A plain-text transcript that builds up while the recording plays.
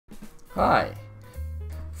Hi!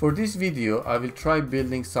 For this video, I will try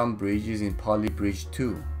building some bridges in Polybridge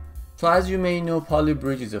 2. So as you may know,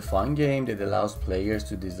 Polybridge is a fun game that allows players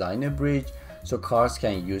to design a bridge so cars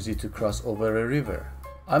can use it to cross over a river.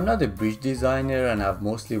 I'm not a bridge designer and have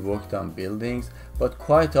mostly worked on buildings, but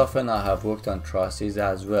quite often I have worked on trusses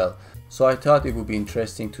as well, so I thought it would be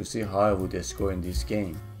interesting to see how I would score in this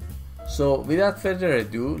game. So without further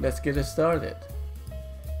ado, let's get started.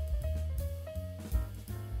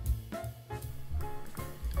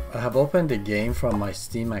 I have opened the game from my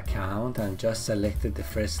Steam account and just selected the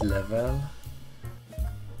first level.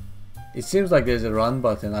 It seems like there's a run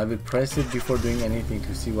button. I will press it before doing anything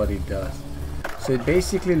to see what it does. So it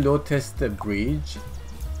basically load tests the bridge.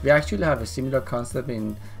 We actually have a similar concept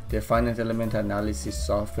in the finite element analysis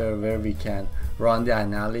software where we can run the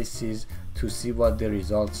analysis to see what the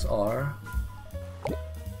results are.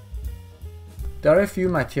 There are a few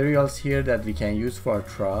materials here that we can use for a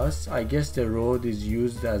truss. I guess the road is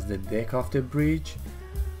used as the deck of the bridge.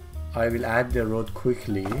 I will add the road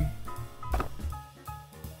quickly.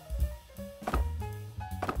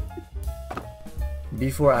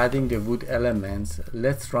 Before adding the wood elements,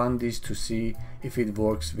 let's run this to see if it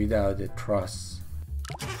works without the truss.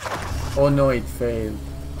 Oh no, it failed.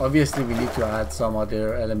 Obviously we need to add some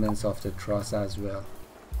other elements of the truss as well.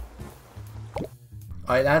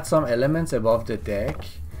 I'll add some elements above the deck.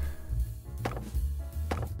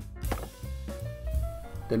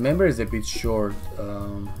 The member is a bit short.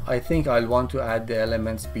 I think I'll want to add the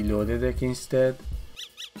elements below the deck instead.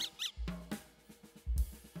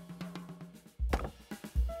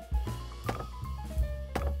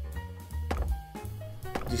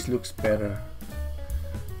 This looks better.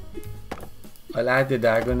 I'll add the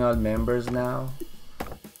diagonal members now.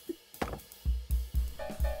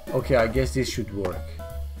 Okay, I guess this should work.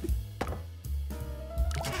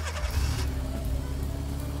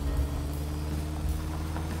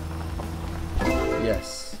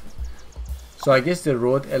 Yes. So I guess the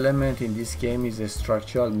road element in this game is a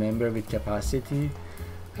structural member with capacity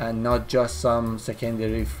and not just some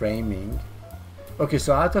secondary framing. Okay,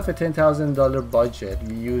 so out of a $10,000 budget,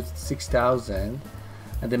 we used $6,000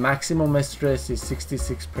 and the maximum stress is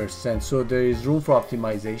 66%, so there is room for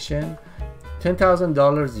optimization.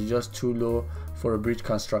 $10,000 is just too low for a bridge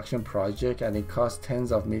construction project and it costs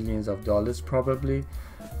tens of millions of dollars probably.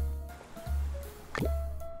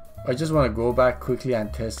 I just want to go back quickly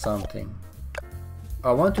and test something.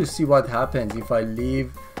 I want to see what happens if I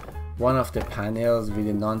leave one of the panels with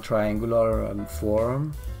a non-triangular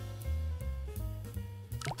form.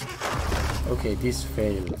 Okay, this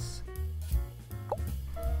fails.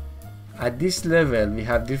 At this level we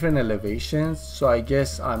have different elevations, so I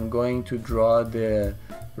guess I'm going to draw the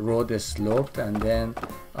road sloped and then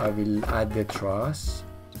I will add the truss.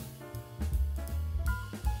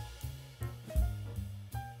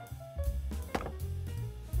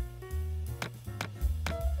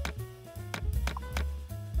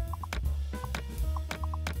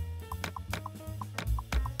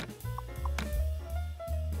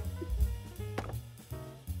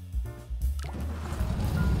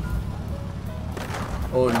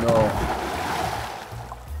 Oh no.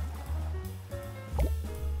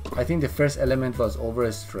 I think the first element was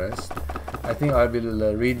overstressed. I think I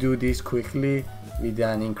will redo this quickly with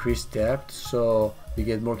an increased depth so we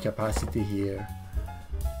get more capacity here.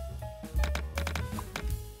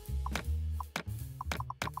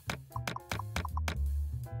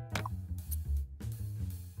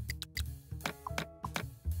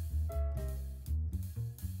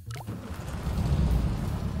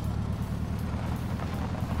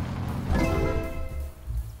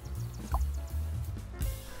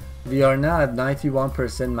 We are now at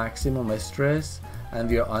 91% maximum stress and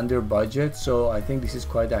we are under budget, so I think this is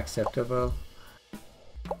quite acceptable.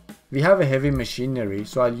 We have a heavy machinery,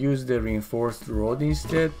 so I'll use the reinforced road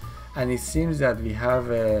instead, and it seems that we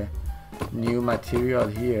have a new material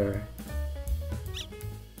here.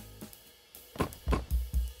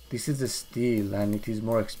 This is a steel and it is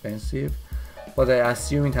more expensive, but I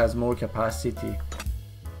assume it has more capacity.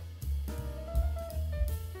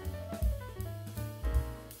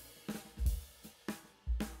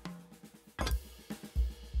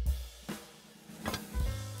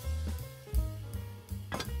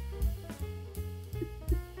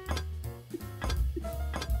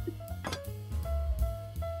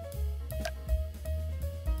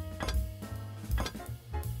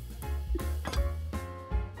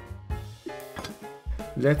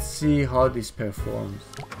 Let's see how this performs.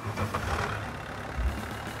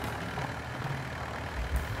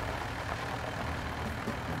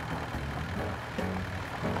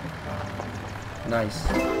 Nice.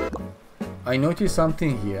 I noticed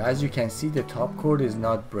something here. As you can see, the top cord is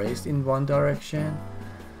not braced in one direction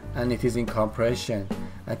and it is in compression,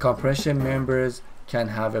 and compression members can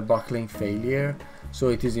have a buckling failure, so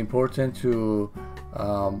it is important to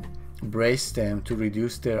brace them to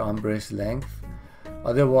reduce their unbraced length.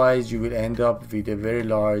 Otherwise you will end up with a very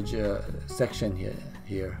large section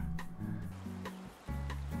here.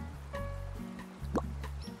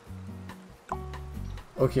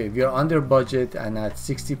 Okay, we are under budget and at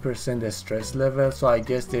 60% stress level, so I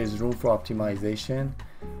guess there is room for optimization.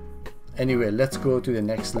 Anyway, let's go to the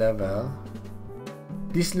next level.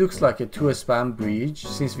 This looks like a 2-span bridge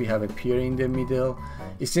since we have a pier in the middle.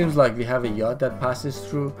 It seems like we have a yacht that passes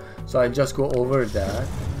through, so I'll just go over that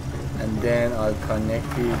and then I'll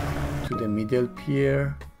connect it to the middle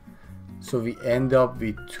pier. So we end up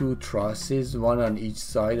with 2 trusses, one on each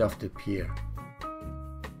side of the pier.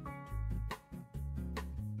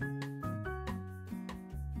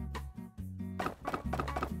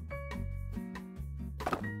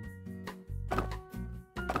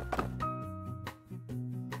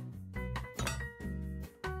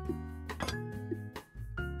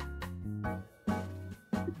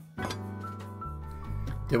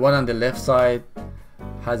 The one on the left side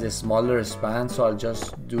has a smaller span, so I'll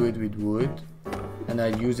just do it with wood, and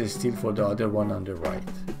I'll use a steel for the other one on the right.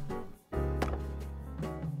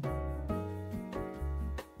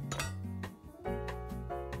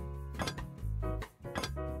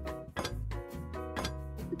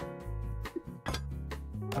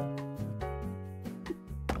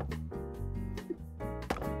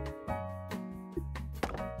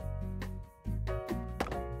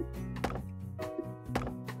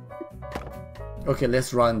 Okay,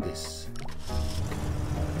 let's run this.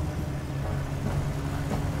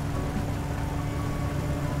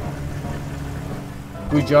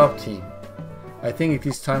 Good job, team. I think it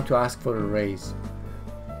is time to ask for a raise.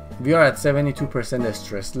 We are at 72%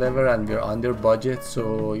 stress level and we are under budget,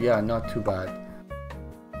 so yeah, not too bad.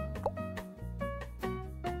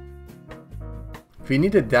 We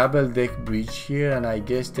need a double deck bridge here, and I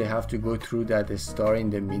guess they have to go through that star in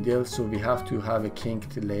the middle, so we have to have a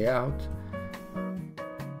kinked layout.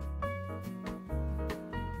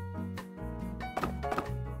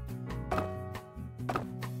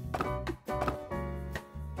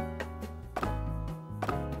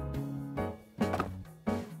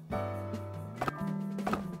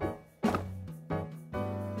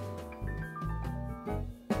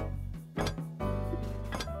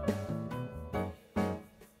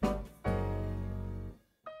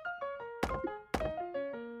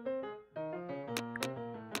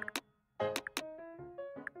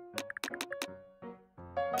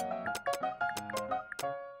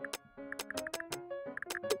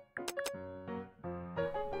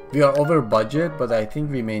 We are over budget, but I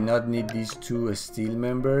think we may not need these 2 steel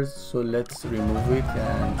members, so let's remove it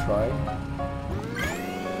and try.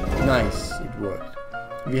 Nice, it worked.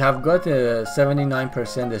 We have got a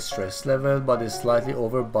 79% stress level, but it's slightly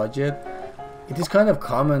over budget. It is kind of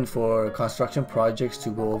common for construction projects to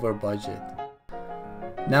go over budget.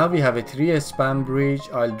 Now we have a 3-span bridge.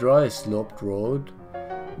 I'll draw a sloped road.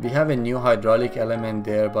 We have a new hydraulic element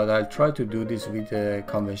there, but I'll try to do this with a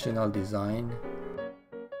conventional design.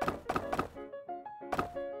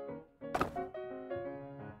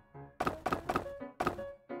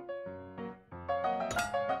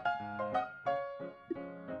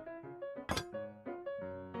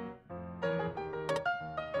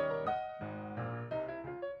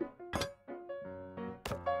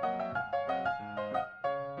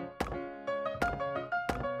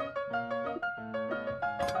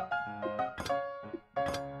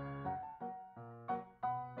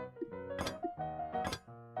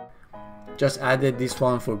 Just added this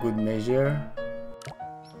one for good measure.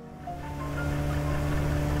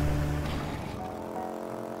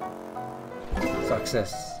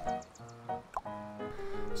 Success.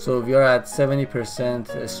 So we are at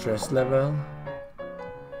 70% stress level.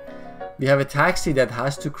 We have a taxi that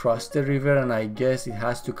has to cross the river, and I guess it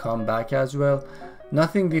has to come back as well.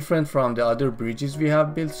 Nothing different from the other bridges we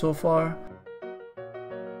have built so far.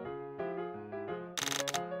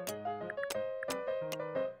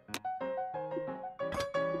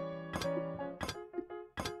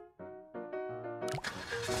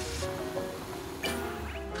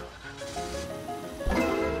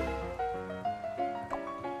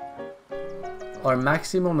 Our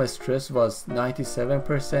maximum stress was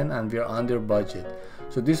 97% and we are under budget,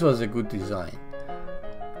 so this was a good design.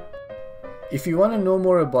 If you want to know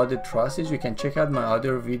more about the trusses, you can check out my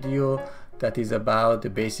other video that is about the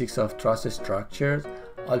basics of truss structures.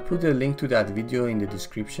 I'll put a link to that video in the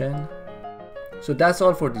description. So that's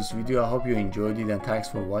all for this video. I hope you enjoyed it and thanks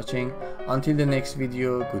for watching. Until the next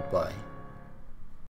video, goodbye.